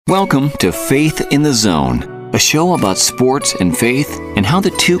Welcome to Faith in the Zone, a show about sports and faith and how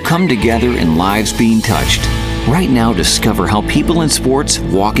the two come together in lives being touched. Right now, discover how people in sports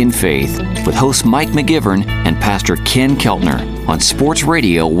walk in faith with host Mike McGivern and Pastor Ken Keltner on Sports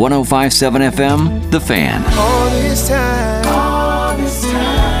Radio 105.7 FM, The Fan. All this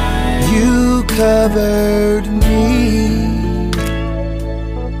time, you covered me.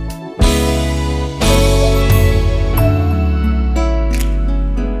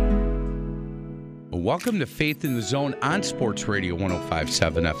 Welcome to Faith in the Zone on Sports Radio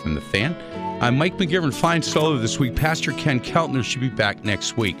 105.7 FM, The Fan. I'm Mike McGivern, flying solo this week. Pastor Ken Keltner should be back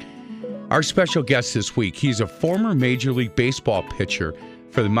next week. Our special guest this week, he's a former Major League Baseball pitcher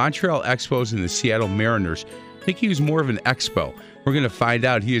for the Montreal Expos and the Seattle Mariners. I think he was more of an Expo. We're going to find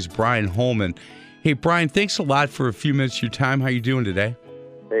out. He is Brian Holman. Hey, Brian, thanks a lot for a few minutes of your time. How you doing today?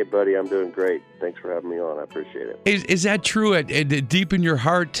 Hey, buddy, I'm doing great. Thanks for having me on. I appreciate it. Is that true? Deep in your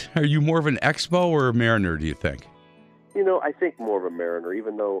heart, are you more of an Expo or a Mariner, do you think? You know, I think more of a Mariner,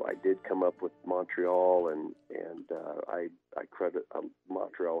 even though I did come up with Montreal, and I credit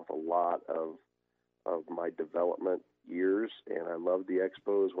Montreal with a lot of my development years, and I loved the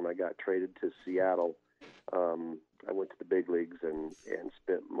Expos. When I got traded to Seattle, I went to the big leagues and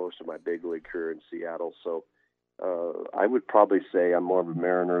spent most of my big league career in Seattle, so I would probably say I'm more of a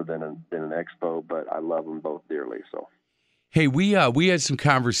Mariner than an Expo, but I love them both dearly. So, hey, we had some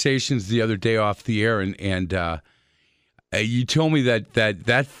conversations the other day off the air, and you told me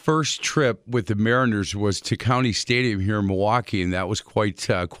that first trip with the Mariners was to County Stadium here in Milwaukee, and that was quite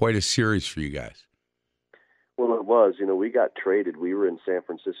a series for you guys. Well, it was. You know, we got traded. We were in San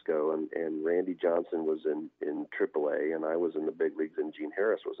Francisco, and Randy Johnson was in AAA, and I was in the big leagues, and Gene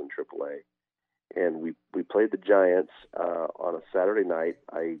Harris was in AAA. And we played the Giants on a Saturday night.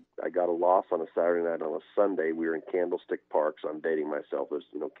 I got a loss on a Saturday night. On a Sunday, we were in Candlestick Park, so I'm dating myself. There's,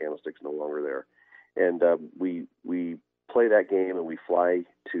 Candlestick's no longer there. And we play that game, and we fly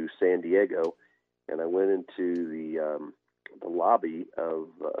to San Diego. And I went into the lobby of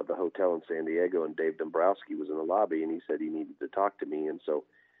the hotel in San Diego, and Dave Dombrowski was in the lobby, and he said he needed to talk to me. And so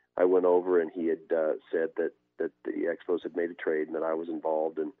I went over, and he had said that the Expos had made a trade and that I was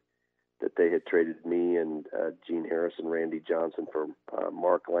involved, and that they had traded me and Gene Harris and Randy Johnson for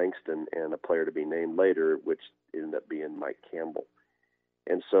Mark Langston and a player to be named later, which ended up being Mike Campbell.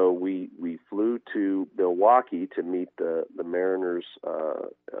 And so we flew to Milwaukee to meet the Mariners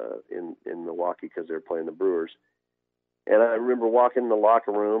in Milwaukee because they were playing the Brewers. And I remember walking in the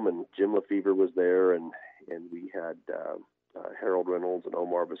locker room, and Jim Lefevre was there, and we had Harold Reynolds and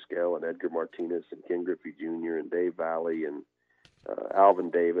Omar Vizquel and Edgar Martinez and Ken Griffey Jr. and Dave Valley and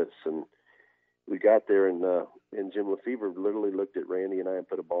Alvin Davis, and we got there, and Jim Lefevre literally looked at Randy and I and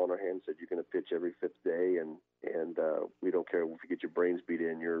put a ball in our hand and said, "You're going to pitch every fifth day, and we don't care if you get your brains beat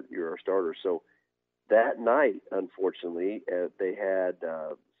in. You're our starter." So that night, unfortunately, they had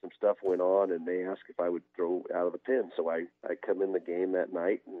some stuff went on, and they asked if I would throw out of the pen. So I come in the game that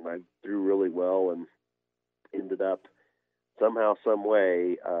night, and I threw really well, and ended up somehow, some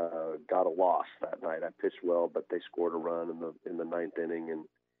way, got a loss that night. I pitched well, but they scored a run in the ninth inning,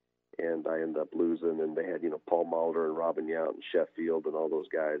 and I ended up losing. And they had Paul Molitor and Robin Yount and Sheffield and all those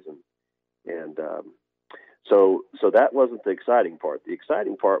guys, and so that wasn't the exciting part. The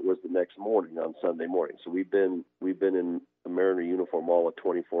exciting part was the next morning, on Sunday morning. So we've been in a Mariner uniform all of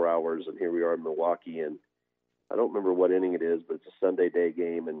 24 hours, and here we are in Milwaukee, and I don't remember what inning it is, but it's a Sunday day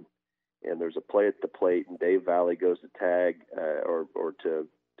game, and there's a play at the plate, and Dave Valley goes to tag or to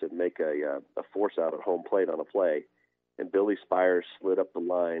make a force out at home plate on a play, and Billy Spires slid up the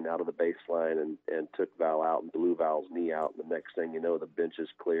line out of the baseline and took Val out and blew Val's knee out, and the next thing you know, the bench is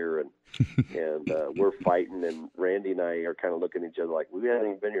clear, and we're fighting, and Randy and I are kind of looking at each other like, we haven't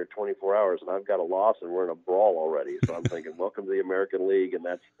even been here 24 hours, and I've got a loss, and we're in a brawl already. So I'm thinking, welcome to the American League, and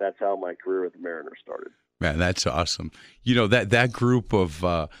that's how my career with the Mariners started. Man, that's awesome. That group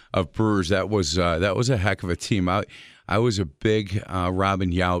of Brewers, that was a heck of a team. I was a big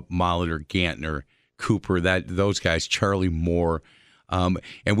Robin Yount, Molitor, Gantner, Cooper, those guys, Charlie Moore,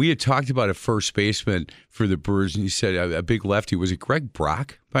 and we had talked about a first baseman for the Brewers, and you said a big lefty. Was it Greg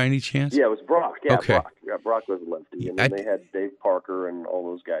Brock by any chance? Yeah, it was Brock. Yeah, okay. Brock. Yeah, Brock was a lefty, and then they had Dave Parker and all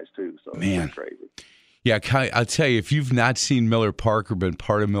those guys too. So man, it was crazy. Yeah, I'll tell you, if you've not seen Miller Park or been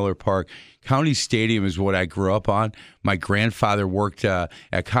part of Miller Park, County Stadium is what I grew up on. My grandfather worked at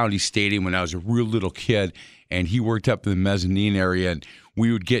County Stadium when I was a real little kid, and he worked up in the mezzanine area, and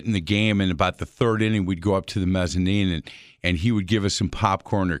we would get in the game, and about the third inning, we'd go up to the mezzanine, and he would give us some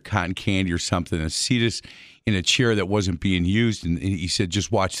popcorn or cotton candy or something and seat us in a chair that wasn't being used, and he said,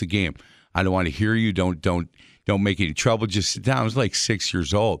 just watch the game. I don't want to hear you. Don't don't make any trouble, just sit down. I was like 6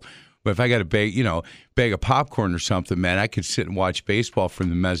 years old. But if I got a bag of popcorn or something, man, I could sit and watch baseball from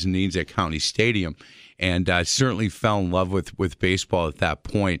the mezzanines at County Stadium. And I certainly fell in love with baseball at that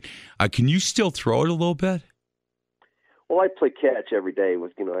point. Can you still throw it a little bit? Well, I play catch every day.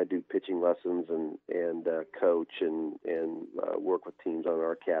 I do pitching lessons and coach and work with teams on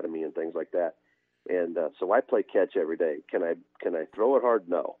our academy and things like that. And so I play catch every day. Can I throw it hard?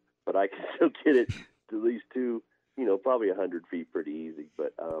 No, but I can still get it to at least probably 100 feet pretty easy.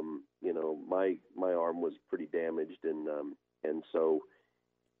 But my arm was pretty damaged, and so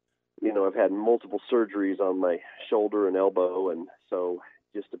I've had multiple surgeries on my shoulder and elbow, and so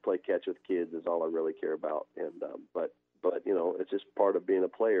just to play catch with kids is all I really care about. And but it's just part of being a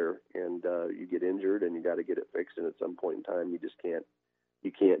player, and you get injured and you got to get it fixed, and at some point in time you just can't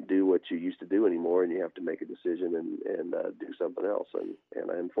do what you used to do anymore, and you have to make a decision and do something else. And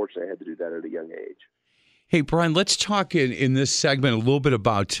unfortunately, I had to do that at a young age. Hey, Brian, let's talk in this segment a little bit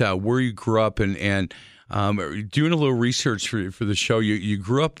about where you grew up and doing a little research for the show. You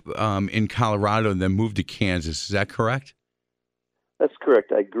grew up in Colorado and then moved to Kansas. Is that correct? That's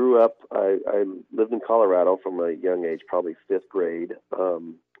correct. I grew up, I lived in Colorado from a young age, probably fifth grade,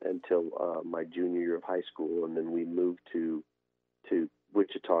 until my junior year of high school. And then we moved to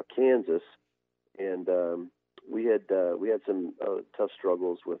Wichita, Kansas. And we had some tough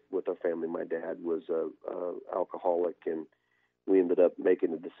struggles with our family. My dad was alcoholic, and we ended up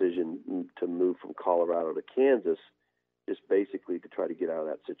making a decision to move from Colorado to Kansas, just basically to try to get out of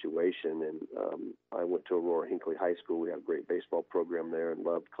that situation. And I went to Aurora Hinckley High School. We had a great baseball program there and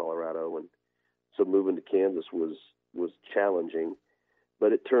loved Colorado. And so moving to Kansas was challenging,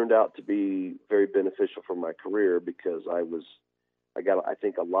 but it turned out to be very beneficial for my career because I got, I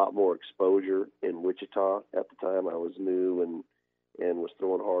think, a lot more exposure in Wichita at the time. I was new and was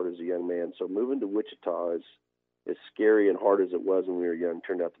throwing hard as a young man. So moving to Wichita, as scary and hard as it was when we were young,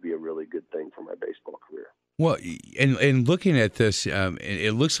 turned out to be a really good thing for my baseball career. Well, and looking at this,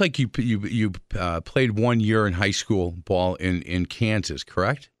 it looks like you played 1 year in high school ball in Kansas,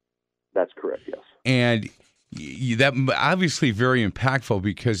 correct? That's correct, yes. And that obviously very impactful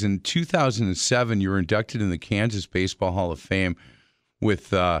because in 2007 you were inducted in the Kansas Baseball Hall of Fame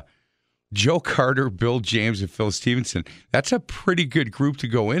with Joe Carter, Bill James, and Phil Stevenson. That's a pretty good group to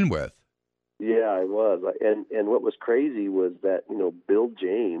go in with. Yeah, it was. And what was crazy was that Bill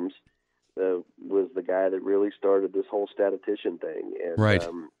James was the guy that really started this whole statistician thing. And right.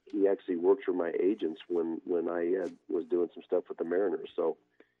 He actually worked for my agents when I was doing some stuff with the Mariners. So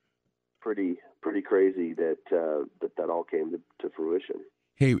pretty crazy that all came to fruition.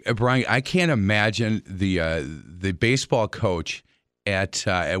 Hey, Brian, I can't imagine the baseball coach at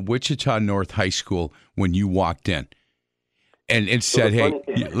Wichita North High School when you walked in and said, "Hey,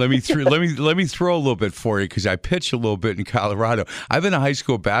 let me throw a little bit for you because I pitch a little bit in Colorado. I've been a high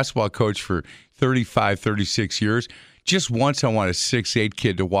school basketball coach for 35, 36 years. Just once I want a 6'8"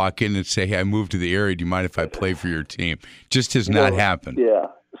 kid to walk in and say, "Hey, I moved to the area. Do you mind if I play for your team?" Just has not happened. Yeah.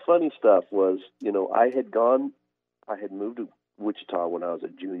 The funny stuff was, I had moved to Wichita when I was a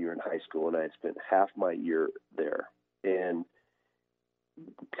junior in high school, and I had spent half my year there. And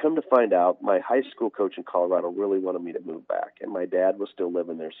come to find out, my high school coach in Colorado really wanted me to move back, and my dad was still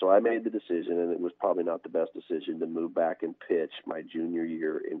living there. So I made the decision, and it was probably not the best decision, to move back and pitch my junior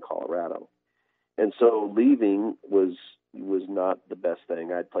year in Colorado. And so leaving was not the best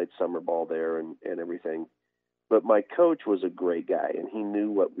thing. I'd played summer ball there and everything. But my coach was a great guy, and he knew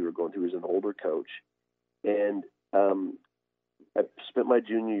what we were going through. He was an older coach. And I spent my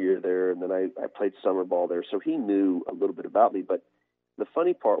junior year there, and then I played summer ball there. So he knew a little bit about me. But the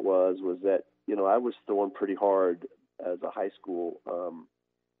funny part was that, I was throwing pretty hard as a high school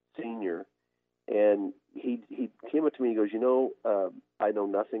senior. And he came up to me and he goes, I know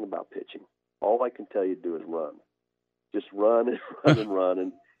nothing about pitching. All I can tell you to do is run. Just run and run and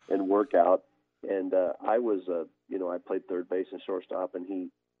run and work out. And I was, I played third base and shortstop, and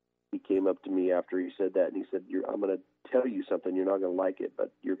he came up to me after he said that, and he said, I'm going to tell you something. You're not going to like it,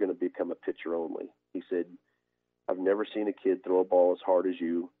 but you're going to become a pitcher only. He said, I've never seen a kid throw a ball as hard as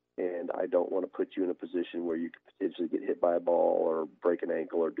you, and I don't want to put you in a position where you could potentially get hit by a ball or break an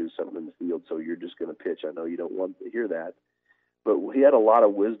ankle or do something in the field, so you're just going to pitch. I know you don't want to hear that. But he had a lot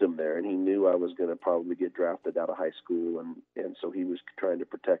of wisdom there, and he knew I was going to probably get drafted out of high school, and so he was trying to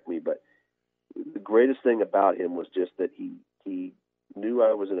protect me. But the greatest thing about him was just that he knew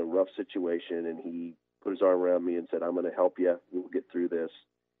I was in a rough situation, and he put his arm around me and said, I'm going to help you. We'll get through this.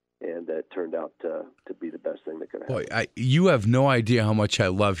 And it turned out to be the best thing that could happen. Boy, you have no idea how much I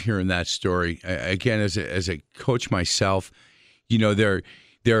love hearing that story. Again, as a coach myself,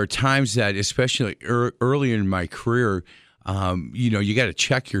 there are times that, especially early in my career, you got to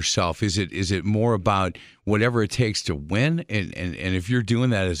check yourself. Is it more about whatever it takes to win, and if you're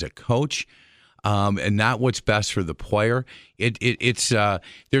doing that as a coach, and not what's best for the player? It's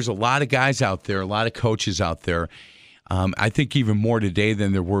there's a lot of guys out there, a lot of coaches out there. I think even more today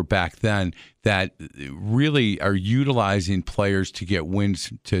than there were back then, that really are utilizing players to get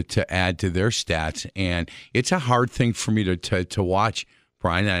wins to add to their stats, and it's a hard thing for me to watch,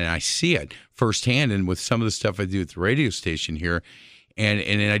 Brian, and I see it firsthand, and with some of the stuff I do at the radio station here, and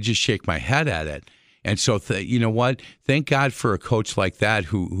I just shake my head at it. And so, you know what? Thank God for a coach like that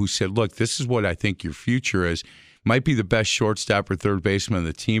who said, look, this is what I think your future is. Might be the best shortstop or third baseman on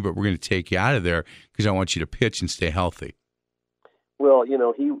the team, but we're going to take you out of there because I want you to pitch and stay healthy. Well,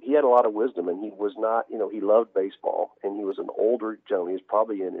 he had a lot of wisdom, and he was not, he loved baseball, and he was an older gentleman. He was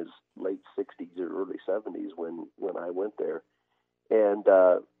probably in his late 60s or early 70s when I went there. And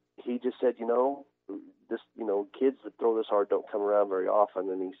he just said, kids that throw this hard don't come around very often.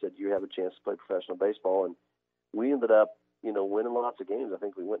 And he said, you have a chance to play professional baseball. And we ended up, winning lots of games. I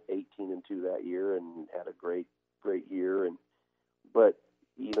think we went 18-2 that year and had a great year. But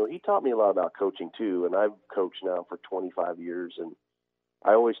he taught me a lot about coaching too. And I've coached now for 25 years. And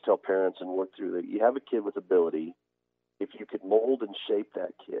I always tell parents and work through that you have a kid with ability. If you could mold and shape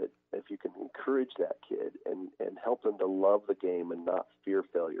that kid, if you can encourage that kid and help them to love the game and not fear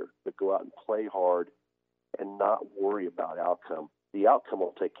failure, but go out and play hard and not worry about outcome, the outcome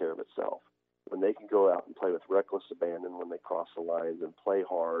will take care of itself. When they can go out and play with reckless abandon when they cross the lines and play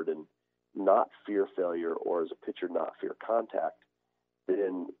hard and not fear failure, or as a pitcher not fear contact,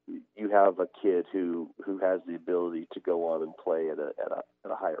 then you have a kid who has the ability to go on and play at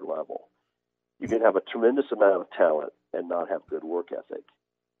a higher level. You can have a tremendous amount of talent and not have good work ethic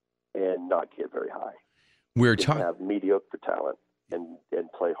and not get very high. We're you can have mediocre talent and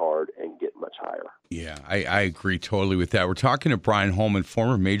play hard and get much higher. Yeah, I agree totally with that. We're talking to Brian Holman,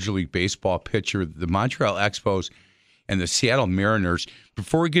 former Major League Baseball pitcher, the Montreal Expos and the Seattle Mariners.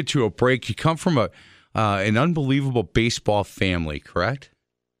 Before we get to a break, you come from an unbelievable baseball family, correct?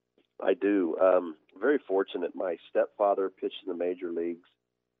 I do. Very fortunate. My stepfather pitched in the major leagues.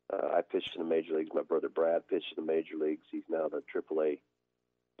 I pitched in the major leagues. My brother Brad pitched in the major leagues. He's now the AAA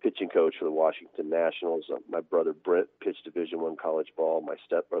pitching coach for the Washington Nationals. My brother Brent pitched Division I college ball. My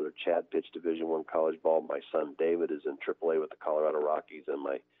stepbrother Chad pitched Division I college ball. My son David is in AAA with the Colorado Rockies, and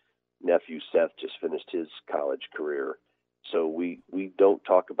my nephew Seth just finished his college career. So we don't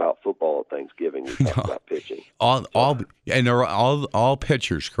talk about football at Thanksgiving. We talk about pitching. And they're all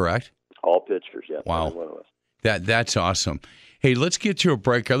pitchers, correct? All pitchers, yeah. Wow. One of us. That's awesome. Hey, let's get to a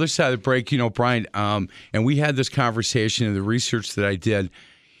break. Other side of the break, Brian, and we had this conversation in the research that I did.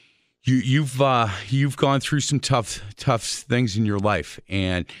 You've gone through some tough things in your life,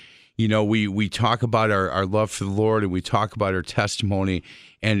 and we talk about our love for the Lord, and we talk about our testimony,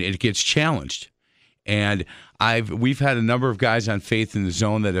 and it gets challenged. And we've had a number of guys on Faith in the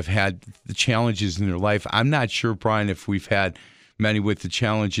Zone that have had the challenges in their life. I'm not sure, Brian, if we've had many with the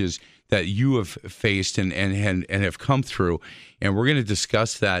challenges that you have faced and have come through. And we're going to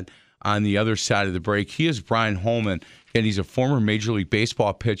discuss that on the other side of the break. He is Brian Holman, and he's a former Major League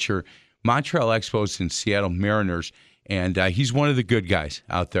Baseball pitcher, Montreal Expos and Seattle Mariners. And he's one of the good guys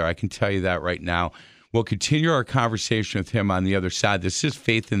out there. I can tell you that right now. We'll continue our conversation with him on the other side. This is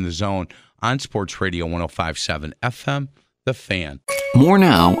Faith in the Zone on Sports Radio 105.7 FM, The Fan. More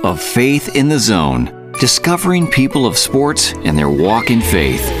now of Faith in the Zone, discovering people of sports and their walk in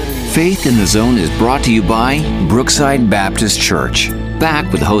faith. Faith in the Zone is brought to you by Brookside Baptist Church.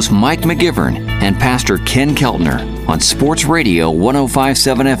 Back with host Mike McGivern and Pastor Ken Keltner on Sports Radio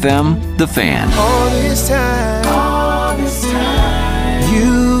 105.7 FM, The Fan. All this time,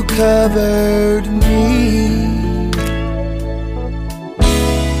 you covered me.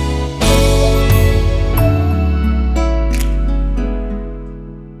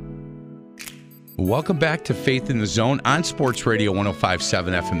 Welcome back to Faith in the Zone on Sports Radio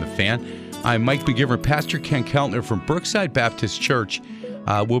 105.7 FM, The Fan. I'm Mike McGivern. Pastor Ken Keltner from Brookside Baptist Church.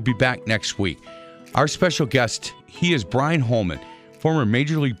 We'll be back next week. Our special guest, he is Brian Holman, former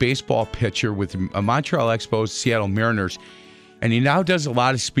Major League Baseball pitcher with the Montreal Expos, Seattle Mariners, and he now does a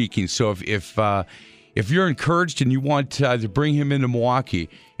lot of speaking. So if you're encouraged and you want to bring him into Milwaukee,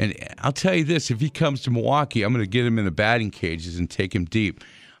 and I'll tell you this, if he comes to Milwaukee, I'm going to get him in the batting cages and take him deep.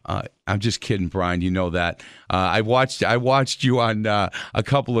 I'm just kidding, Brian. You know that. I watched you on a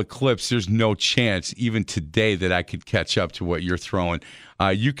couple of clips. There's no chance, even today, that I could catch up to what you're throwing.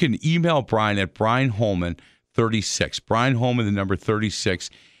 You can email Brian at brianholman36. Brian Holman, the number 36,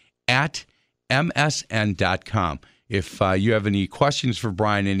 at msn.com. if you have any questions for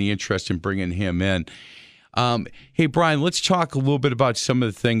Brian, any interest in bringing him in. Hey, Brian, let's talk a little bit about some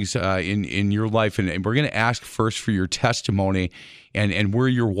of the things in your life, and we're going to ask first for your testimony and where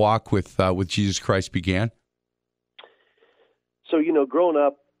your walk with Jesus Christ began. So, growing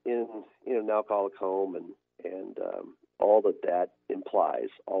up in an alcoholic home and all that implies,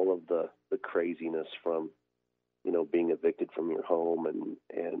 all of the craziness from, being evicted from your home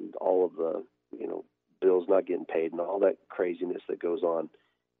and all of the, bills not getting paid and all that craziness that goes on,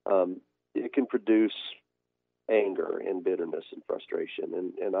 it can produce anger and bitterness and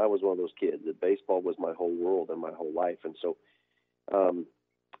frustration. And I was one of those kids that baseball was my whole world and my whole life. And so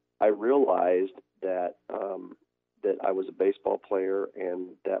I realized that that I was a baseball player, and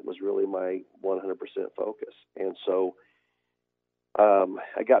that was really my 100% focus. And so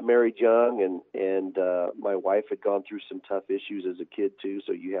I got married young, and my wife had gone through some tough issues as a kid too.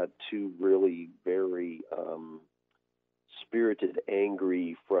 So you had two really very spirited,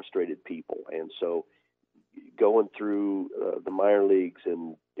 angry, frustrated people. And so going through the minor leagues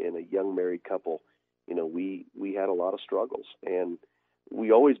and a young married couple, we had a lot of struggles, and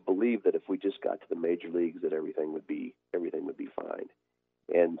we always believed that if we just got to the major leagues, that everything would be fine.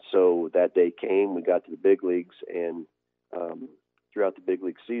 And so that day came. We got to the big leagues, and throughout the big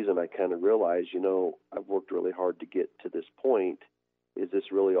league season, I kind of realized, I've worked really hard to get to this point. Is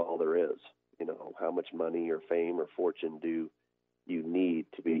this really all there is? How much money or fame or fortune do you need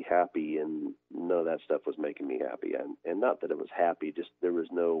to be happy? And none of that stuff was making me happy. And not that it was happy, just there was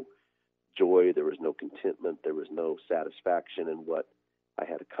no joy, there was no contentment, there was no satisfaction in what I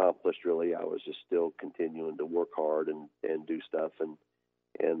had accomplished. Really, I was just still continuing to work hard and do stuff and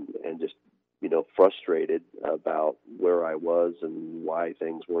just frustrated about where I was and why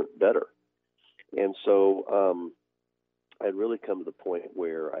things weren't better. And so I'd really come to the point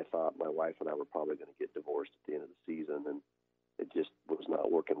where I thought my wife and I were probably going to get divorced at the end of the season, and it just was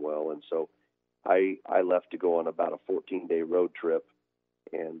not working well. And so I left to go on about a 14-day road trip.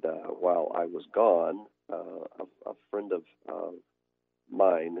 And while I was gone, a friend of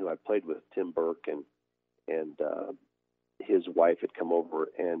mine who I played with, Tim Burke, and his wife had come over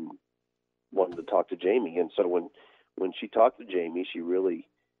and wanted to talk to Jamie. And so when she talked to Jamie, she really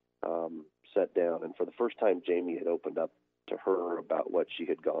sat down, and for the first time, Jamie had opened up to her about what she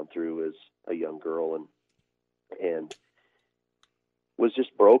had gone through as a young girl, and was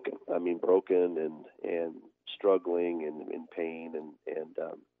just broken. I mean, broken and struggling and in pain, and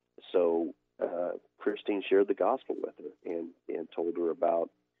so Christine shared the gospel with her and told her about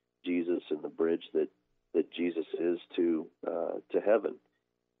Jesus and the bridge that Jesus is to heaven,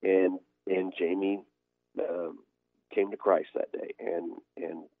 and Jamie came to Christ that day, and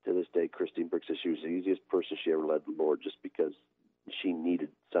to this day, Christine Burke says she was the easiest person she ever led the Lord, just because she needed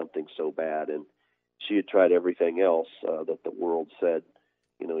something so bad, and she had tried everything else that the world said,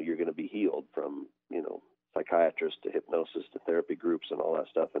 you're going to be healed from, psychiatrists to hypnosis to therapy groups and all that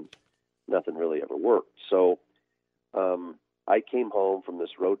stuff, and nothing really ever worked. So I came home from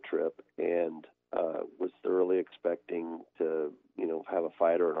this road trip and was thoroughly expecting to, have a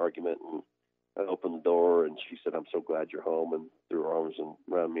fight or an argument, and I opened the door, and she said, "I'm so glad you're home," and threw her arms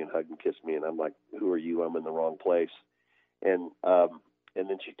around me and hugged and kissed me, and I'm like, "Who are you? I'm in the wrong place." And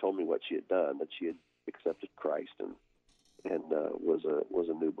then she told me what she had done, that she had accepted Christ and was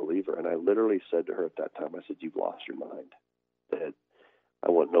a new believer. And I literally said to her at that time, I said, "You've lost your mind. That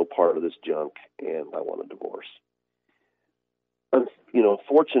I want no part of this junk, and I want a divorce."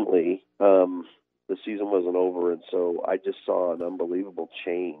 Fortunately, the season wasn't over, and so I just saw an unbelievable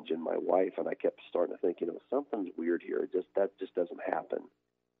change in my wife, and I kept starting to think, something's weird here. That just doesn't happen.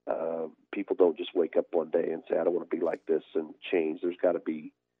 People don't just wake up one day and say, "I don't want to be like this," and change. There's got to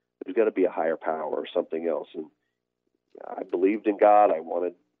be a higher power or something else. And I believed in God. I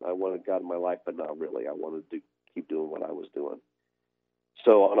wanted God in my life, but not really. I wanted to keep doing what I was doing.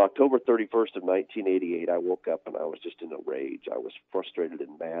 So on October 31st of 1988, I woke up and I was just in a rage. I was frustrated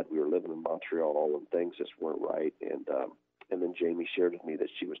and mad. We were living in Montreal, and things just weren't right. And then Jamie shared with me that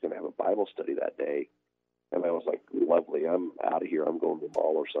she was going to have a Bible study that day. And I was like, "Lovely, I'm out of here. I'm going to the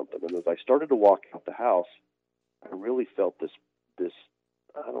mall or something." And as I started to walk out the house, I really felt this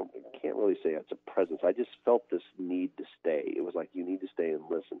I can't really say it's a presence. I just felt this need to stay. It was like, you need to stay and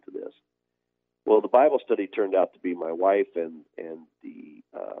listen to this. Well, the Bible study turned out to be my wife and the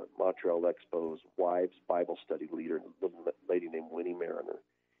Montreal Expo's wives Bible study leader, a lady named Winnie Mariner.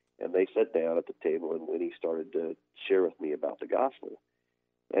 And they sat down at the table, and Winnie started to share with me about the gospel.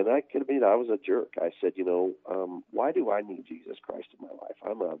 And I can admit I was a jerk. I said, why do I need Jesus Christ in my life?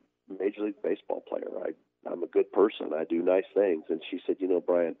 I'm a Major League Baseball player. I'm a good person. I do nice things. And she said,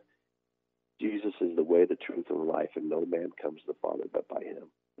 "Brian, Jesus is the way, the truth, and the life, and no man comes to the Father but by him.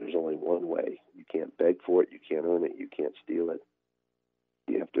 There's only one way. You can't beg for it. You can't earn it. You can't steal it.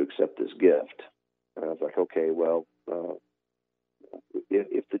 You have to accept this gift. And I was like, okay, well,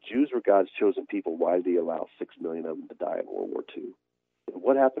 if the Jews were God's chosen people, why did he allow 6 million of them to die in World War II? And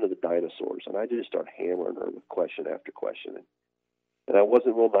what happened to the dinosaurs? And I just started hammering her with question after question. And I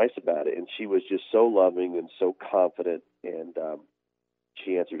wasn't real nice about it. And she was just so loving and so confident. And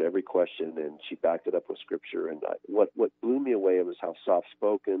she answered every question, and she backed it up with Scripture. And what blew me away was how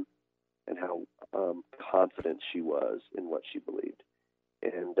soft-spoken and how confident she was in what she believed.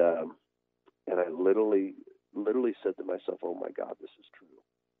 And I literally said to myself, oh, my God, this is true.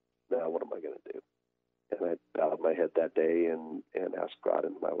 Now what am I going to do? And I bowed my head that day and asked God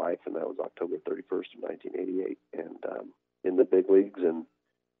into my life, and that was October 31st of 1988. And in the big leagues, and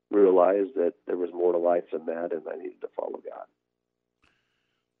realized that there was more to life than that, and I needed to follow God.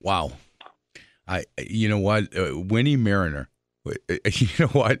 Wow. You know what? Winnie Mariner, you know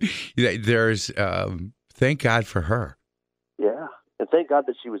what? There's, thank God for her. Yeah. And thank God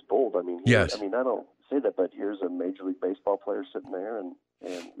that she was bold. I mean, yes. I don't say that, but here's a Major League Baseball player sitting there and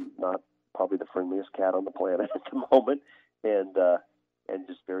not probably the friendliest cat on the planet at the moment, and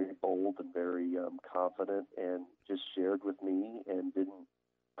just very bold and very confident, and just shared with me and didn't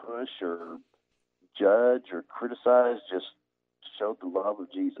push or judge or criticize, just showed the love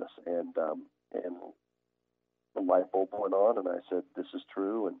of Jesus. And the light bulb went on, and I said, this is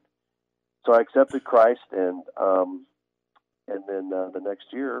true. And so I accepted Christ, and then the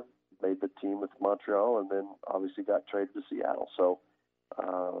next year made the team with Montreal, and then obviously got traded to Seattle. So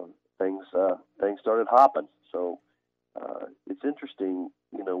things started hopping. So it's interesting,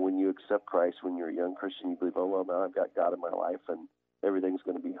 when you accept Christ, when you're a young Christian, you believe, oh, well, now I've got God in my life, and everything's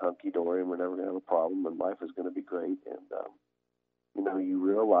going to be hunky-dory, and we're never going to have a problem, and life is going to be great. And, you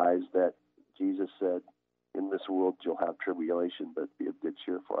realize that Jesus said, in this world you'll have tribulation, but be of good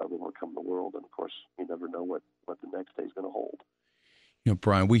cheer, for I will overcome the world. And, of course, you never know what the next day is going to hold.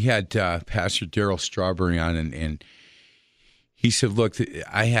 Brian, we had Pastor Darryl Strawberry on, and he said, look,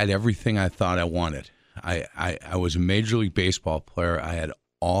 I had everything I thought I wanted. I was a Major League Baseball player. I had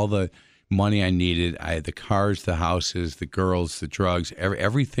all the money I needed. I had the cars, the houses, the girls, the drugs,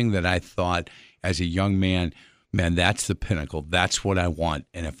 everything that I thought as a young man, that's the pinnacle. That's what I want.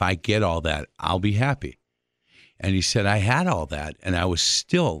 And if I get all that, I'll be happy. And he said, I had all that, and I was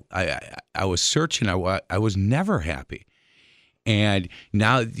still, I was searching. I was never happy. And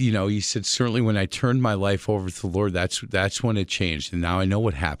now, he said, certainly when I turned my life over to the Lord, that's when it changed. And now I know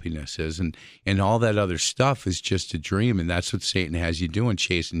what happiness is. And all that other stuff is just a dream. And that's what Satan has you doing,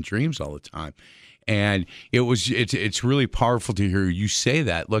 chasing dreams all the time. And it's really powerful to hear you say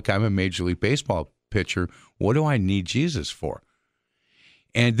that. Look, I'm a Major League Baseball pitcher. What do I need Jesus for?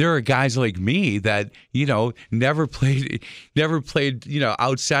 And there are guys like me that, never played,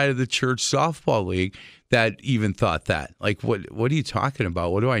 outside of the church softball league that even thought that. Like, what are you talking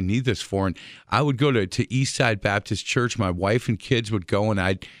about? What do I need this for? And I would go to Eastside Baptist Church. My wife and kids would go, and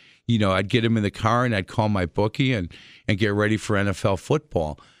I'd get them in the car, and I'd call my bookie and get ready for NFL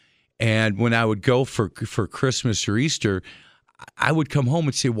football. And when I would go for Christmas or Easter, I would come home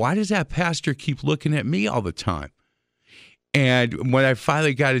and say, why does that pastor keep looking at me all the time? And when I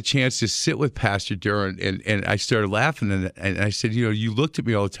finally got a chance to sit with Pastor Darryl, and I started laughing, and I said, you looked at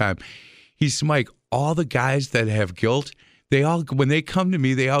me all the time. He said, Mike, all the guys that have guilt, when they come to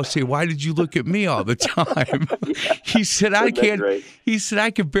me, they all say, why did you look at me all the time? Yeah. He said, I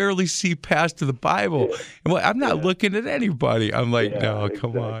can barely see past the Bible. Yeah. I'm not looking at anybody. I'm like, no,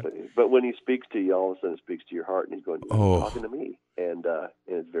 come on. But when he speaks to you, all of a sudden it speaks to your heart, and he's going, you're talking to me. And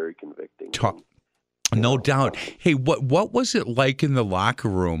it's very convicting. No doubt. Hey, what was it like in the locker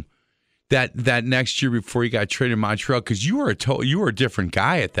room that next year before you got traded to Montreal? Because you were a different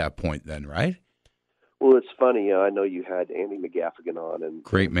guy at that point then, right? Well, it's funny. I know you had Andy McGaffigan on, and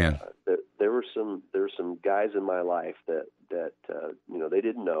great man. There were some guys in my life that they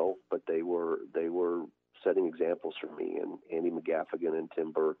didn't know, but they were setting examples for me. And Andy McGaffigan and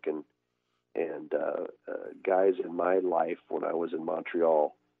Tim Burke and guys in my life when I was in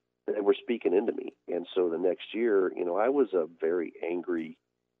Montreal. They were speaking into me. And so the next year, I was a very angry,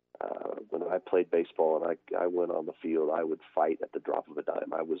 when I played baseball and I went on the field, I would fight at the drop of a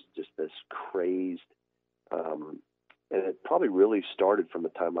dime. I was just this crazed, and it probably really started from the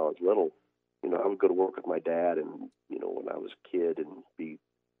time I was little. I would go to work with my dad, and, when I was a kid, and be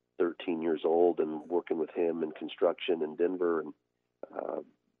 13 years old and working with him in construction in Denver, and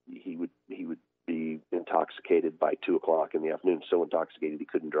he would be intoxicated by 2:00 in the afternoon, so intoxicated he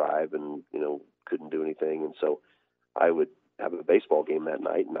couldn't drive and, couldn't do anything. And so I would have a baseball game that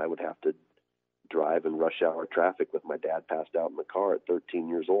night, and I would have to drive in rush hour traffic with my dad passed out in the car at 13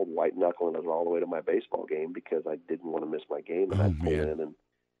 years old, white knuckling it all the way to my baseball game because I didn't want to miss my game. And I'd pull in, and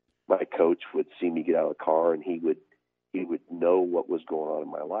my coach would see me get out of the car, and he would know what was going on in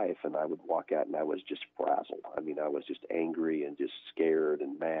my life, and I would walk out, and I was just frazzled. I mean, I was just angry and just scared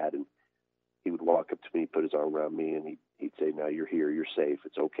and mad, and he would walk up to me, put his arm around me, and he'd say, "Now you're here, you're safe,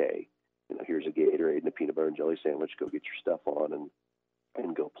 it's okay. You know, here's a Gatorade and a peanut butter and jelly sandwich. Go get your stuff on and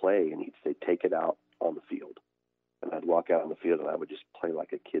go play." And he'd say, "Take it out on the field." And I'd walk out on the field, and I would just play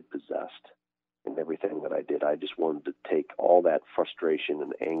like a kid possessed in everything that I did. I just wanted to take all that frustration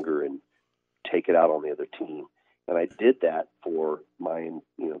and anger and take it out on the other team. And I did that for my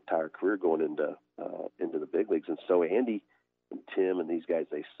entire career going into the big leagues. And so Andy and Tim and these guys,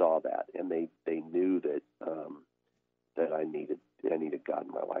 they saw that, and they knew that that I needed God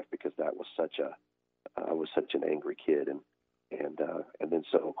in my life, because I was such an angry kid, and then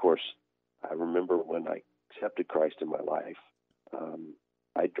so of course I remember when I accepted Christ in my life.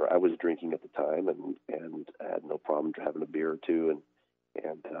 I was drinking at the time, and I had no problem having a beer or two,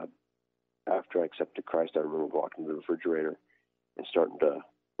 and after I accepted Christ, I remember walking to the refrigerator and starting to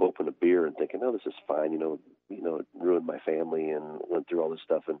open a beer and thinking, "Oh, this is fine," it ruined my family and went through all this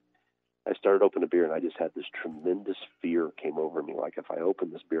stuff. And I started opening a beer, and I just had this tremendous fear came over me. Like if I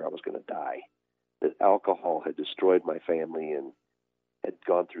opened this beer, I was going to die. That alcohol had destroyed my family and had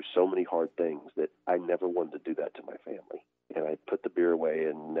gone through so many hard things that I never wanted to do that to my family. And I put the beer away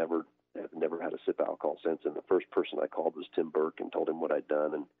and have never had a sip of alcohol since. And the first person I called was Tim Burke and told him what I'd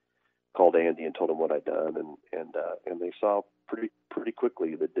done, and called Andy and told him what I'd done. And they saw pretty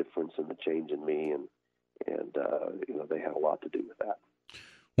quickly the difference and the change in me. And they had a lot to do with that.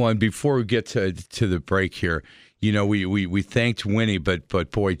 Well, and before we get to the break here, we thanked Winnie,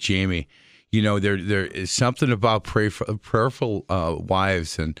 but boy, Jamie, there is something about prayerful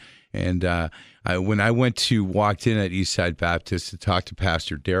wives, and when I walked in at Eastside Baptist to talk to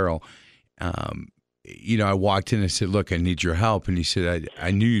Pastor Darrell, I walked in and said, "Look, I need your help," and he said,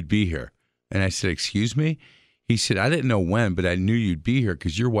 "I knew you'd be here," and I said, "Excuse me?" He said, "I didn't know when, but I knew you'd be here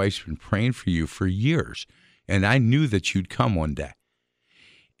because your wife's been praying for you for years, and I knew that you'd come one day."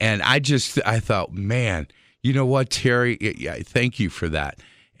 And I thought, man, you know what, Terry, thank you for that.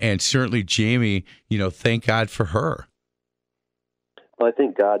 And certainly Jamie, thank God for her. Well, I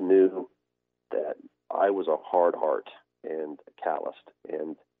think God knew that I was a hard heart and calloused,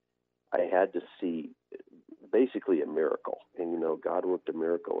 and I had to see basically a miracle. And, God worked a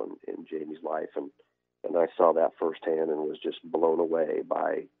miracle in Jamie's life, and I saw that firsthand and was just blown away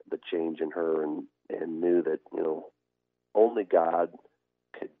by the change in her, and knew that, only God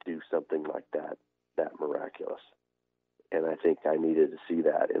could do something like that miraculous. And I think I needed to see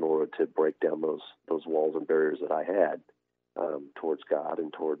that in order to break down those walls and barriers that I had towards God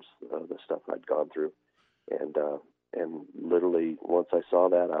and towards the stuff I'd gone through. And literally once I saw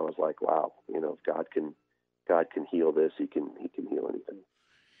that, I was like, wow, if God can heal this, he can heal anything.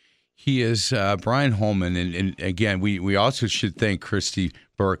 He is Brian Holman, and again, we also should thank Christy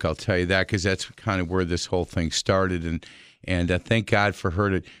Burke. I'll tell you that, because that's kind of where this whole thing started, and thank God for her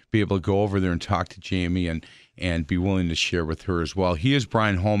to be able to go over there and talk to Jamie and be willing to share with her as well. He is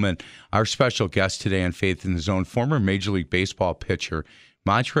Brian Holman, our special guest today on Faith in the Zone, former Major League Baseball pitcher,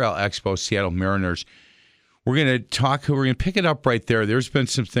 Montreal Expos, Seattle Mariners. We're going to pick it up right there. There's been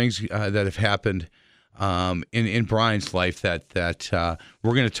some things that have happened in Brian's life that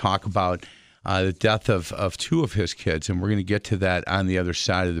we're going to talk about, the death of two of his kids, and we're going to get to that on the other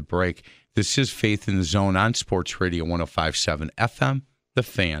side of the break. This is Faith in the Zone on Sports Radio 105.7 FM, The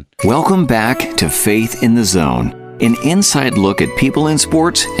Fan. Welcome back to Faith in the Zone, an inside look at people in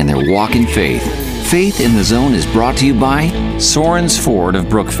sports and their walk in faith. Faith in the Zone is brought to you by Sorens Ford of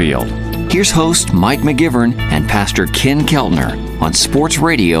Brookfield. Here's host Mike McGivern and Pastor Ken Keltner on Sports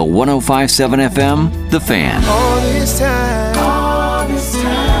Radio 105.7 FM, The Fan. All this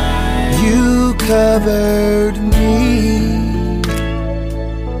time, you covered me.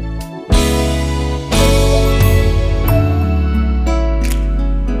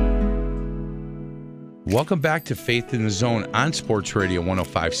 Welcome back to Faith in the Zone on Sports Radio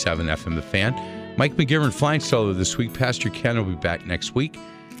 105.7 FM, The Fan. Mike McGivern flying solo this week. Pastor Ken will be back next week.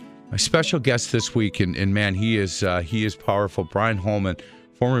 My special guest this week, and man, he is powerful. Brian Holman,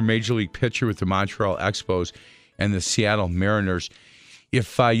 former Major League pitcher with the Montreal Expos and the Seattle Mariners.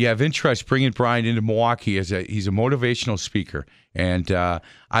 If you have interest, bringing Brian into Milwaukee, he's a motivational speaker, and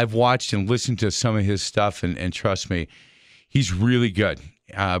I've watched and listened to some of his stuff, and trust me, he's really good.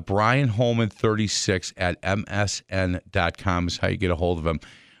 Brian Holman 36 at msn.com is how you get a hold of him.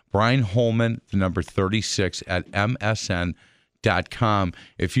 Brian Holman, the number 36 at msn.com. JamieFineStone.com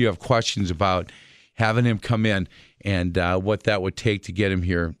if you have questions about having him come in and what that would take to get him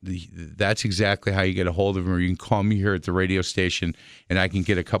here. That's exactly how you get a hold of him, or you can call me here at the radio station, and I can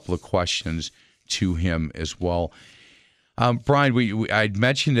get a couple of questions to him as well. Brian, I'd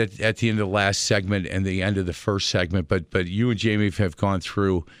mentioned it at the end of the last segment and the end of the first segment, but you and Jamie have gone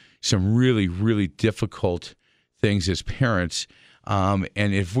through some really, really difficult things as parents. And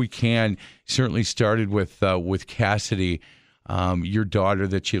if we can, certainly started with Cassidy, your daughter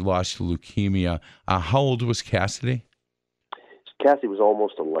that you lost to leukemia. How old was Cassidy? Cassidy was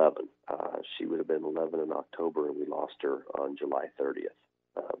almost 11. She would have been 11 in October, and we lost her on July 30th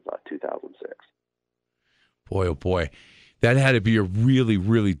of 2006. Boy, oh boy. That had to be a really,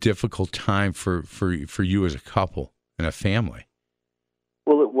 really difficult time for you as a couple and a family.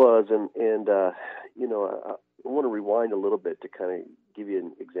 Well, it was, and I want to rewind a little bit to kind of give you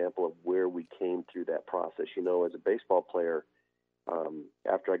an example of where we came through that process. As a baseball player,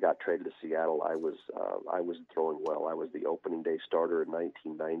 after I got traded to Seattle, I was throwing well. I was the opening day starter in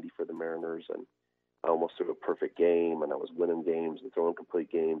 1990 for the Mariners, and I almost threw a perfect game, and I was winning games and throwing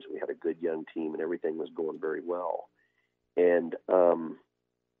complete games. We had a good young team, and everything was going very well. And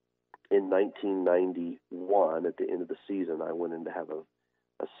in 1991, at the end of the season, I went in to have a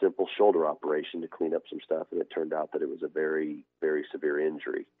simple shoulder operation to clean up some stuff, and it turned out that it was a very, very severe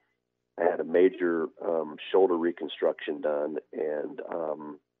injury. I had a major shoulder reconstruction done and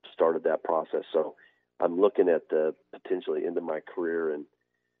started that process. So I'm looking at the potentially end of my career, and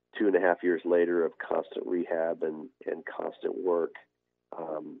 2.5 years later of constant rehab and constant work,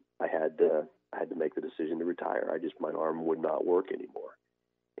 I had to make the decision to retire. My arm would not work anymore.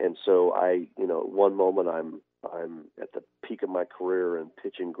 And so one moment I'm at the peak of my career and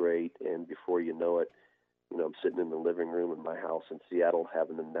pitching great, and before you know it, I'm sitting in the living room in my house in Seattle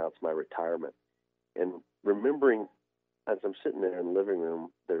having announced my retirement. And remembering as I'm sitting there in the living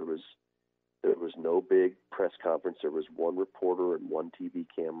room, there was no big press conference. There was one reporter and one TV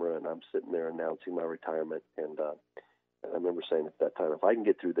camera, and I'm sitting there announcing my retirement. And I remember saying at that time, if I can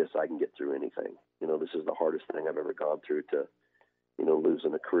get through this, I can get through anything. This is the hardest thing I've ever gone through, to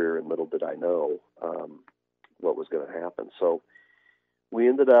losing a career, and little did I know what was going to happen. So we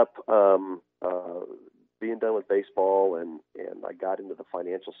ended up being done with baseball, and I got into the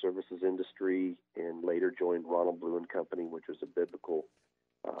financial services industry and later joined Ronald Blue & Company, which was a biblical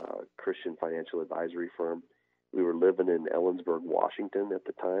Christian financial advisory firm. We were living in Ellensburg, Washington at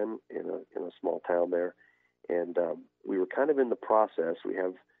the time, in a small town there, and we were kind of in the process. We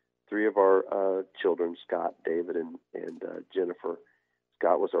have 3 of our children, Scott, David, and Jennifer.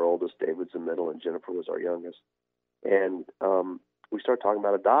 Scott was our oldest, David's the middle, and Jennifer was our youngest. And we started talking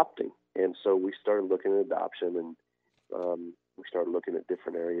about adopting. And so we started looking at adoption, and we started looking at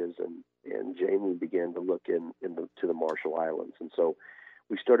different areas, and Jamie began to look to the Marshall Islands. And so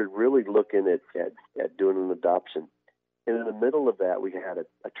we started really looking at doing an adoption. And in the middle of that, we had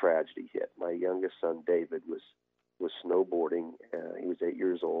a tragedy hit. My youngest son, David, was snowboarding. He was 8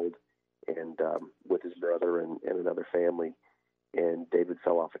 years old, and with his brother and another family. And David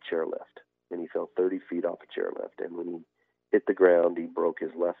fell off a chairlift, and he fell 30 feet off a chairlift. And when he hit the ground, he broke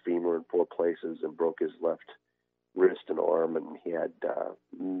his left femur in 4 places and broke his left wrist and arm, and he had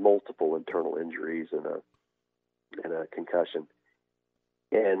multiple internal injuries and a concussion.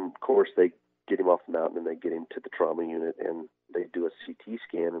 And of course, they get him off the mountain and they get him to the trauma unit, and they do a CT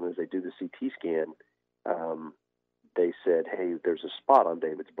scan. And as they do the CT scan, they said, "Hey, there's a spot on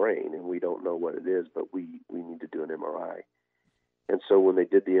David's brain, and we don't know what it is, but we need to do an MRI." And so when they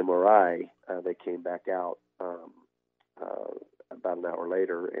did the MRI, they came back out about an hour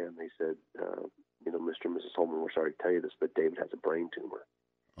later, and they said, Mr. and Mrs. Holman, we're sorry to tell you this, but David has a brain tumor.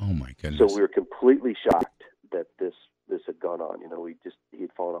 Oh, my goodness. So we were completely shocked that this had gone on. He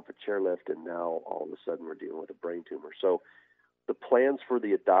had fallen off a chairlift, and now all of a sudden we're dealing with a brain tumor. So the plans for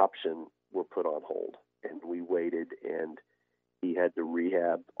the adoption were put on hold, and we waited, and he had to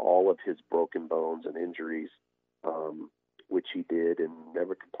rehab all of his broken bones and injuries, which he did and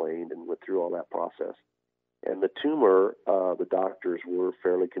never complained and went through all that process. And the tumor, the doctors were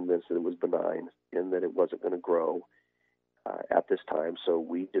fairly convinced that it was benign and that it wasn't going to grow at this time. So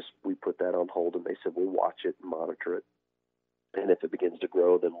we put that on hold, and they said, we'll watch it and monitor it. And if it begins to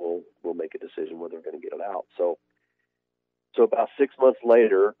grow, then we'll make a decision whether we're going to get it out. So about 6 months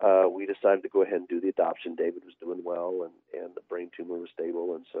later, we decided to go ahead and do the adoption. David was doing well, and the brain tumor was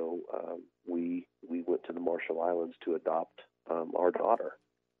stable. And so we went to the Marshall Islands to adopt our daughter.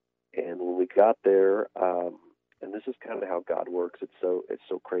 And when we got there, and this is kind of how God works, it's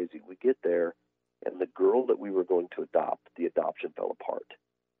so crazy. We get there, and the girl that we were going to adopt, the adoption fell apart.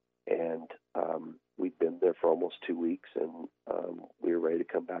 And we'd been there for almost 2 weeks, and were ready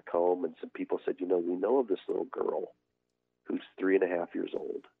to come back home, and some people said, we know of this little girl who's 3.5 years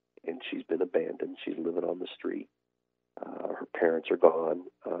old, and she's been abandoned. She's living on the street. Her parents are gone.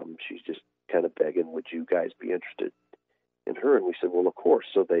 She's just kind of begging, would you guys be interested in her? And we said, well, of course.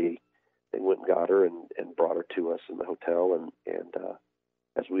 So they went and got her and brought her to us in the hotel. And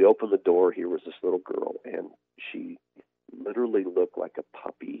as we opened the door, here was this little girl, and she literally looked like a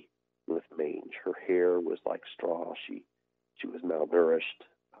puppy with mange. Her hair was like straw. She was malnourished.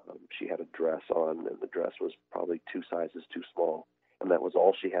 She had a dress on, and the dress was probably 2 sizes too small. And that was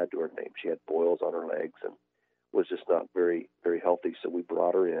all she had to her name. She had boils on her legs and was just not very, very healthy. So we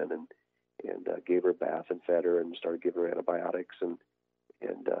brought her in and gave her a bath and fed her and started giving her antibiotics and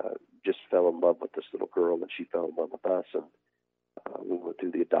just fell in love with this little girl, and she fell in love with us. And we went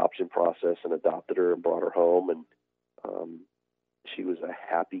through the adoption process and adopted her and brought her home. And she was a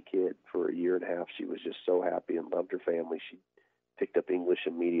happy kid for a year and a half. She was just so happy and loved her family. She picked up English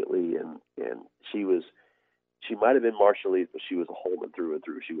immediately, and she might have been Marshallese, but she was a Holman through and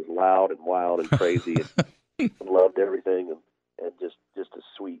through. She was loud and wild and crazy and loved everything, and just a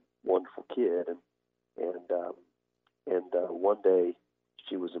sweet, wonderful kid. And one day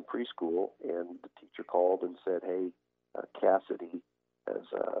she was in preschool, and the teacher called and said, "Hey, Cassidy has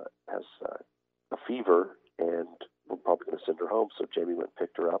a fever, and we're probably going to send her home." So Jamie went and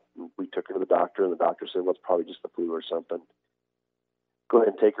picked her up, and we took her to the doctor, and the doctor said, "Well, it's probably just the flu or something. Go ahead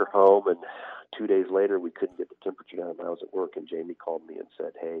and take her home." And 2 days later, we couldn't get the temperature down. I was at work, and Jamie called me and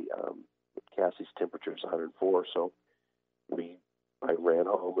said, "Hey, Cassie's temperature is 104." So I ran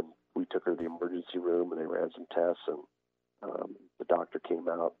home, and we took her to the emergency room, and they ran some tests, and the doctor came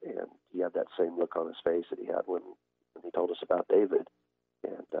out, and he had that same look on his face that he had when he told us about David.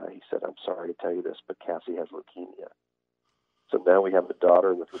 And he said, "I'm sorry to tell you this, but Cassie has leukemia." So now we have a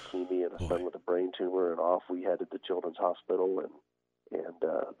daughter with leukemia and a son with a brain tumor, and off we headed to Children's Hospital, and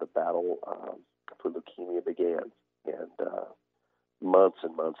the battle for leukemia began, and months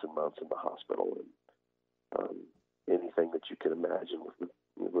and months and months in the hospital, and anything that you can imagine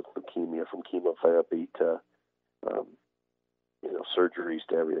with leukemia, from chemotherapy to surgeries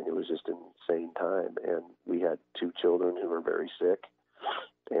to everything. It was just an insane time, and we had 2 children who were very sick,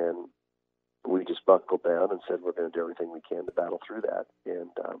 and we just buckled down and said we're going to do everything we can to battle through that. And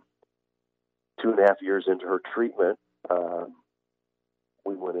 2.5 years into her treatment,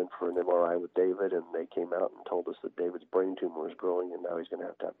 we went in for an MRI with David, and they came out and told us that David's brain tumor was growing, and now he's going to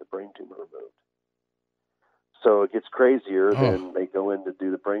have the brain tumor removed. So it gets crazier. Then they go in to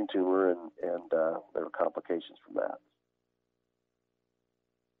do the brain tumor, and there were complications from that.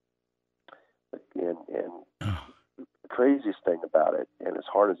 And the craziest thing about it, and as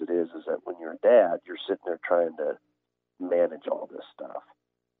hard as it is that when you're a dad, you're sitting there trying to manage all this stuff.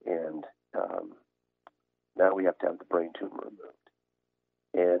 And now we have to have the brain tumor removed.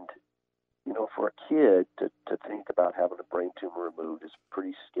 And, for a kid to think about having a brain tumor removed is a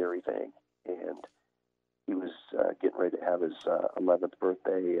pretty scary thing. And he was getting ready to have his 11th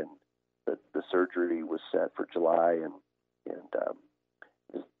birthday, and the surgery was set for July, and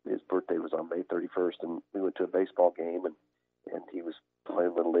his birthday was on May 31st, and we went to a baseball game, and he was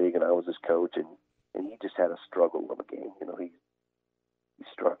playing Little League, and I was his coach, and he just had a struggle of a game. He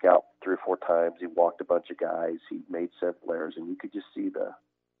struck out 3 or 4 times. He walked a bunch of guys. He made several errors, and you could just see the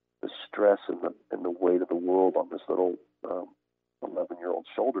stress and the weight of the world on this little 11-year-old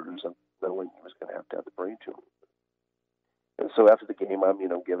shoulders of knowing he was going to have the brain tumor. And so after the game, I'm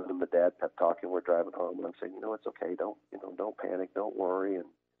giving him the dad pep talk, and we're driving home, and I'm saying, it's okay, don't panic, don't worry, and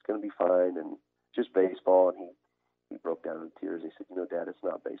it's going to be fine, and just baseball. And he broke down in tears. He said, Dad, it's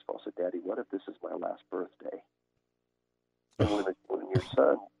not baseball. I said, Daddy, what if this is my last birthday? And when your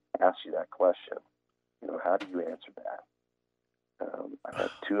son asks you that question, how do you answer that? I've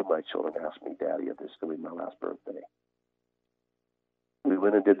had 2 of my children ask me, Daddy, if this is going to be my last birthday. We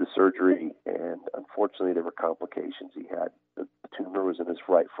went and did the surgery, and unfortunately there were complications. He had the tumor was in his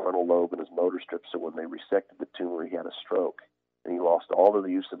right frontal lobe and his motor strip, so when they resected the tumor, he had a stroke, and he lost all of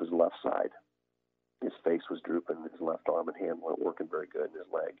the use of his left side. His face was drooping, his left arm and hand weren't working very good, and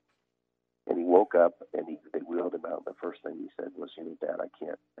his leg. And he woke up, and they wheeled him out, and the first thing he said was, Dad, I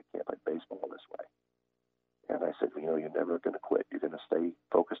can't play baseball this way. And I said, you're never going to quit. You're going to stay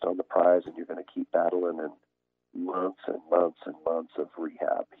focused on the prize, and you're going to keep battling. And months and months and months of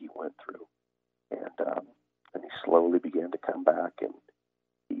rehab he went through. And he slowly began to come back, and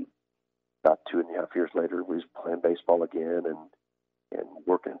he, about 2.5 years later, was playing baseball again and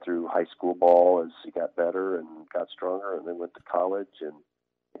working through high school ball as he got better and got stronger, and then went to college, and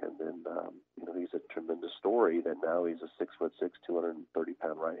then he's a tremendous story that now he's a 6'6",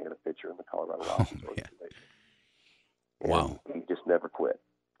 230-pound right-handed pitcher in the Colorado Rockies organization. Wow. And he just never quit,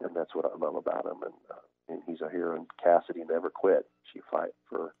 and that's what I love about him. And he's a hero. And Cassidy never quit. She fought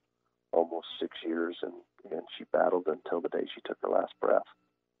for almost 6 years, and she battled until the day she took her last breath.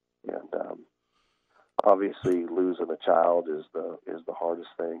 And obviously, losing a child is the hardest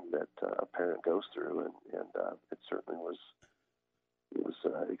thing that a parent goes through, and it certainly was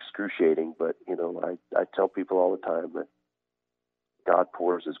excruciating. But I tell people all the time that God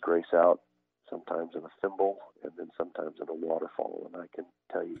pours His grace out, sometimes in a thimble, and then sometimes in a waterfall. And I can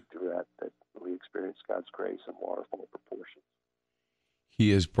tell you through that we experience God's grace in waterfall proportions.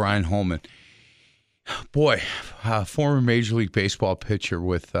 He is Brian Holman. Boy, former Major League Baseball pitcher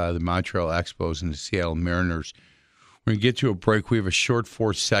with the Montreal Expos and the Seattle Mariners. We're going to get to a break. We have a short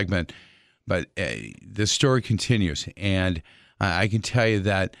fourth segment, but the story continues. And I can tell you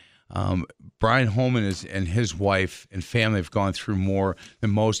that Brian Holman and his wife and family have gone through more than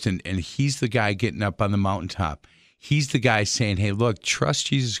most, and he's the guy getting up on the mountaintop. He's the guy saying, hey, look, trust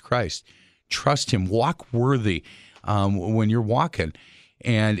Jesus Christ. Trust Him. Walk worthy when you're walking.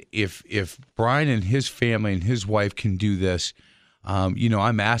 And if Brian and his family and his wife can do this,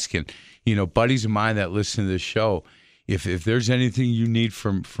 I'm asking, buddies of mine that listen to this show, if there's anything you need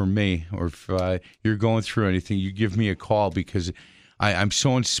from me, or if you're going through anything, you give me a call, because I'm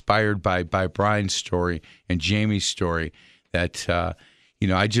so inspired by Brian's story and Jamie's story that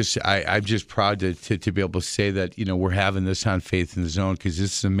I'm just proud to be able to say that we're having this on Faith in the Zone, because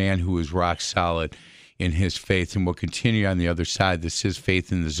this is a man who is rock solid in his faith, and we'll continue on the other side. This is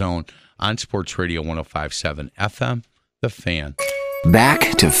Faith in the Zone on Sports Radio 105.7 FM, The Fan. Back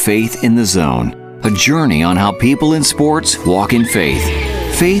to Faith in the Zone, a journey on how people in sports walk in faith.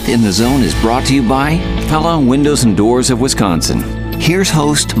 Faith in the Zone is brought to you by Pella Windows and Doors of Wisconsin. Here's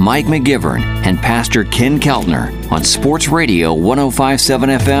host Mike McGivern and Pastor Ken Keltner on Sports Radio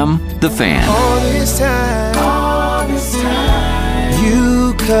 105.7 FM, The Fan. All this time,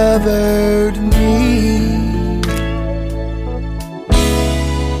 you covered me.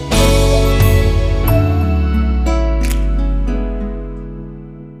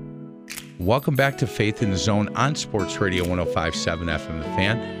 Welcome back to Faith in the Zone on Sports Radio 105.7 FM, The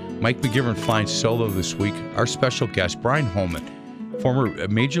Fan. Mike McGivern flying solo this week. Our special guest, Brian Holman, former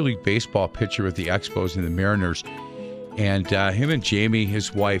Major League Baseball pitcher with the Expos and the Mariners. And him and Jamie,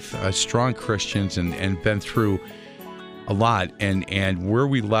 his wife, strong Christians and been through a lot. And where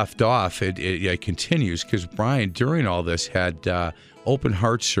we left off, it continues, because Brian, during all this, had open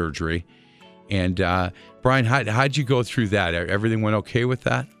heart surgery. And Brian, how'd you go through that? Everything went okay with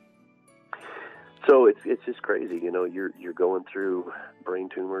that? So it's just crazy, you're going through brain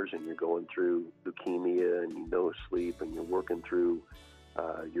tumors, and you're going through leukemia, and no sleep, and you're working through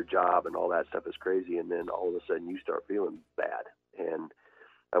your job, and all that stuff is crazy. And then all of a sudden you start feeling bad. And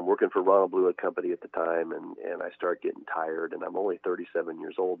I'm working for Ronald Blewett Company at the time, and I start getting tired, and I'm only 37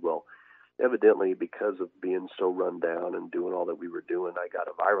 years old. Well, evidently, because of being so run down and doing all that we were doing, I got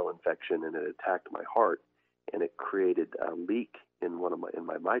a viral infection, and it attacked my heart, and it created a leak in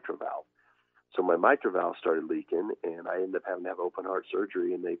my mitral valve. So my mitral valve started leaking, and I ended up having to have open heart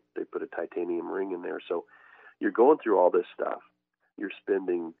surgery, and they put a titanium ring in there. So you're going through all this stuff. You're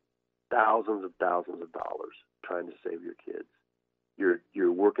spending thousands of dollars trying to save your kids.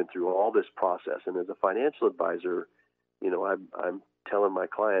 You're working through all this process, and as a financial advisor, I'm telling my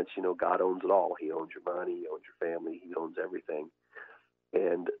clients, God owns it all. He owns your money, He owns your family, He owns everything.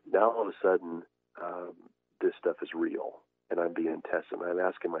 And now all of a sudden, this stuff is real. And I'm being tested, and I'm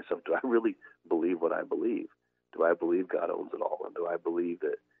asking myself, do I really believe what I believe? Do I believe God owns it all? And do I believe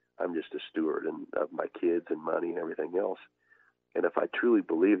that I'm just a steward of my kids and money and everything else? And if I truly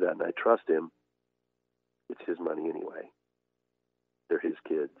believe that and I trust Him, it's His money anyway. They're His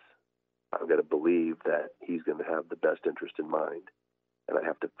kids. I've got to believe that He's going to have the best interest in mind. And I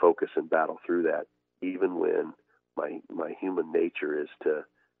have to focus and battle through that, even when my human nature is to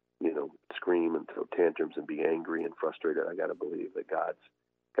scream and throw tantrums and be angry and frustrated. I got to believe that God's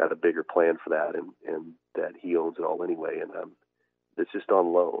got a bigger plan for that, and that He owns it all anyway. And it's just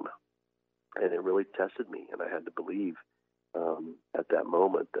on loan. And it really tested me, and I had to believe at that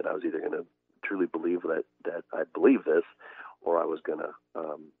moment that I was either going to truly believe that I believe this, or I was going to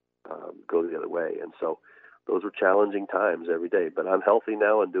go the other way. And so those were challenging times every day. But I'm healthy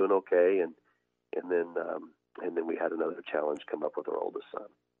now and doing okay. And then we had another challenge come up with our oldest son.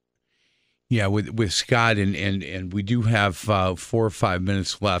 Yeah, with Scott, and we do have 4 or 5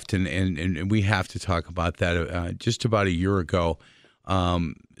 minutes left, and we have to talk about that. Just about a year ago,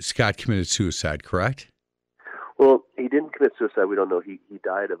 Scott committed suicide, correct? Well, he didn't commit suicide. We don't know. He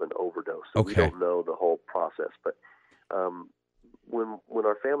died of an overdose. So Okay. We don't know the whole process. But when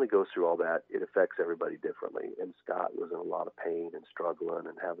our family goes through all that, it affects everybody differently. And Scott was in a lot of pain and struggling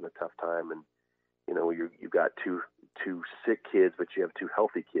and having a tough time. And you've got two sick kids, but you have two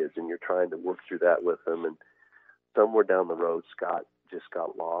healthy kids, and you're trying to work through that with them. And somewhere down the road, Scott just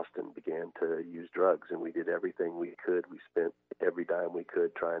got lost and began to use drugs, and we did everything we could. We spent every dime we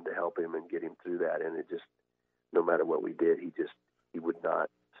could trying to help him and get him through that. And it just, no matter what we did, he would not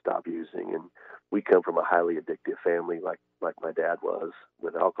stop using. And we come from a highly addictive family, like my dad was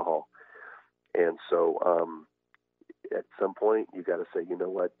with alcohol. And so at some point you got to say, you know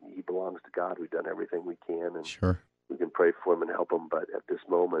what, he belongs to God. We've done everything we can, and sure, we can pray for him and help him. But at this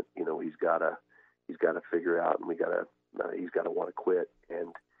moment, he's got to figure out, and he's got to want to quit.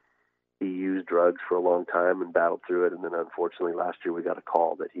 And he used drugs for a long time and battled through it. And then unfortunately last year we got a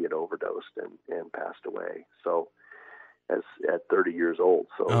call that he had overdosed and passed away. So at 30 years old.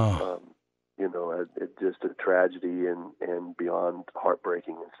 So, it's just a tragedy and beyond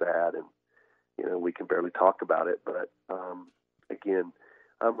heartbreaking and sad. And, we can barely talk about it, but, again,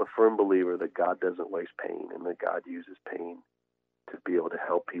 I'm a firm believer that God doesn't waste pain, and that God uses pain to be able to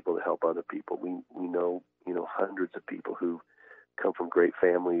help people, to help other people. We know, hundreds of people who come from great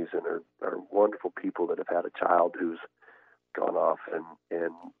families and are wonderful people that have had a child who's gone off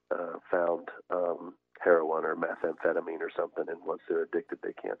and found heroin or methamphetamine or something, and once they're addicted,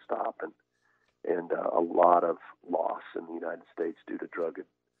 they can't stop. And a lot of loss in the United States due to drug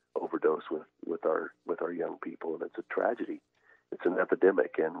overdose with our young people, and it's a tragedy. It's an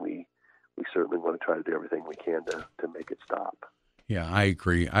epidemic, and we certainly want to try to do everything we can to make it stop. Yeah, I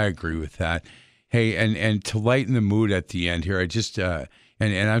agree. I agree with that. Hey, and to lighten the mood at the end here, I just and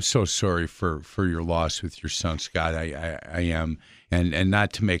I'm so sorry for your loss with your son, Scott. I am, and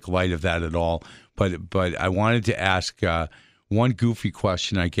not to make light of that at all, but I wanted to ask one goofy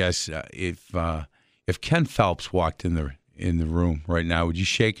question. I guess if Ken Phelps walked in the room right now, would you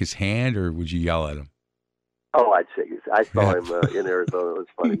shake his hand or would you yell at him? Oh, I'd shake his. I saw him in Arizona. It was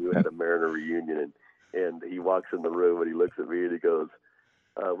funny. We had a Mariner reunion, and he walks in the room and he looks at me and he goes,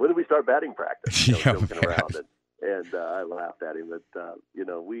 "When do we start batting practice?" Joking around, and I laughed at him. But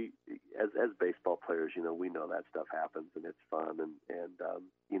we as baseball players, we know that stuff happens and it's fun, and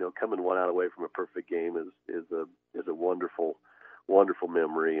coming one out away from a perfect game is a wonderful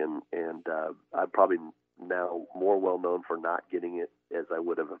memory, and I'm probably now more well known for not getting it as I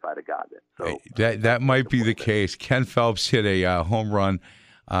would have if I'd have gotten it. So that might be the case. Ken Phelps hit a home run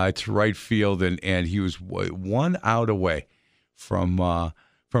to right field, and he was 1 out away from a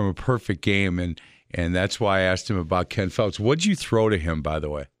perfect game, and that's why I asked him about Ken Phelps. What'd you throw to him, by the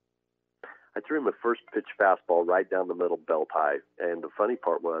way? I threw him a first pitch fastball right down the middle, belt high. And the funny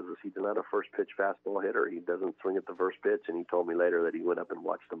part was he's not a first pitch fastball hitter. He doesn't swing at the first pitch. And he told me later that he went up and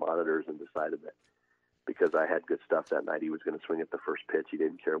watched the monitors and decided that because I had good stuff that night, he was going to swing at the first pitch. He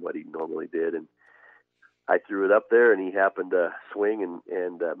didn't care what he normally did. And I threw it up there, and he happened to swing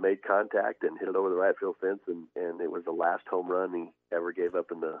and made contact and hit it over the right field fence. And it was the last home run he ever gave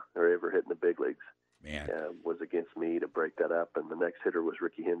up ever hit in the big leagues. Man. Was against me to break that up, and the next hitter was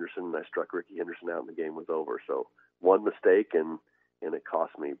Ricky Henderson, and I struck Ricky Henderson out, and the game was over. So one mistake, and it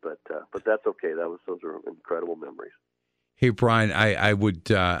cost me, but that's okay. Those are incredible memories. Hey, Brian, I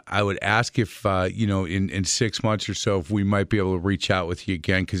would ask if in 6 months or so if we might be able to reach out with you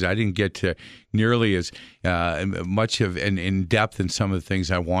again, because I didn't get to nearly as much of and in depth in some of the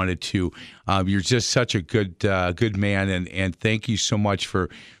things I wanted to. You're just such a good man, and thank you so much for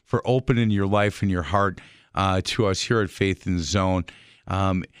opening your life and your heart to us here at Faith in the Zone.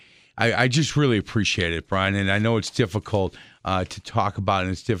 I just really appreciate it, Brian, and I know it's difficult to talk about,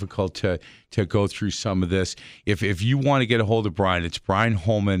 and it's difficult to go through some of this. If you want to get a hold of Brian, it's Brian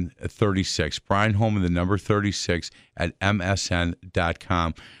Holman 36. Brian Holman, the number 36 at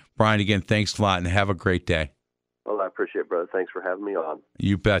MSN.com. Brian, again, thanks a lot, and have a great day. Well, I appreciate it, brother. Thanks for having me on.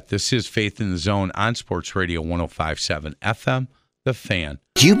 You bet. This is Faith in the Zone on Sports Radio 105.7 FM, The Fan.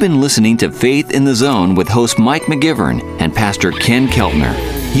 You've been listening to Faith in the Zone with host Mike McGivern and Pastor Ken Keltner.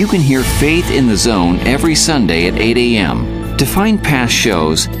 You can hear Faith in the Zone every Sunday at 8 a.m. To find past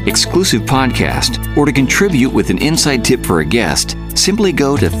shows, exclusive podcast, or to contribute with an inside tip for a guest, simply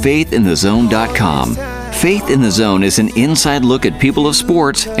go to faithinthezone.com. Faith in the Zone is an inside look at people of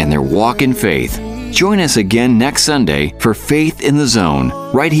sports and their walk in faith. Join us again next Sunday for Faith in the Zone,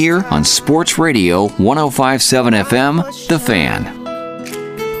 right here on Sports Radio 105.7 FM, The Fan.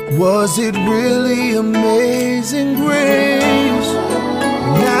 Was it really amazing grace?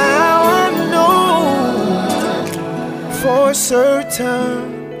 Now I know for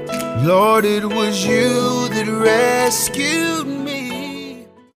certain, Lord, it was you that rescued me.